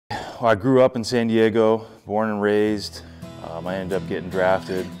I grew up in San Diego, born and raised. I ended up getting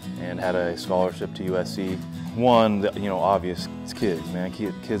drafted and had a scholarship to USC. One, obvious, it's kids, man.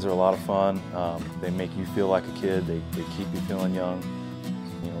 Kids are a lot of fun. They make you feel like a kid. They keep you feeling young.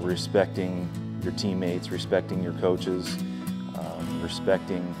 Respecting your teammates, respecting your coaches,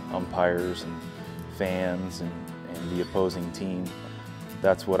 respecting umpires and fans and the opposing team.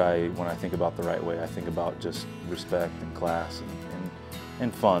 That's what when I think about the right way, I think about just respect and class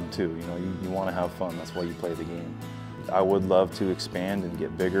and fun too. You want to have fun, that's why you play the game. I would love to expand and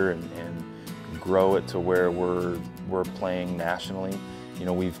get bigger and grow it to where we're playing nationally.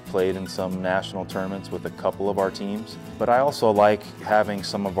 We've played in some national tournaments with a couple of our teams, but I also like having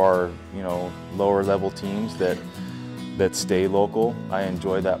some of our lower level teams that stay local. I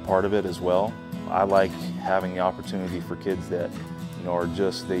enjoy that part of it as well. I like having the opportunity for kids that are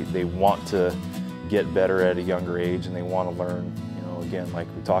just, they want to get better at a younger age and they want to learn, again, like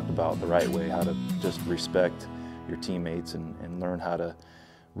we talked about, the right way, how to just respect your teammates and learn how to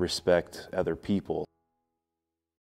respect other people.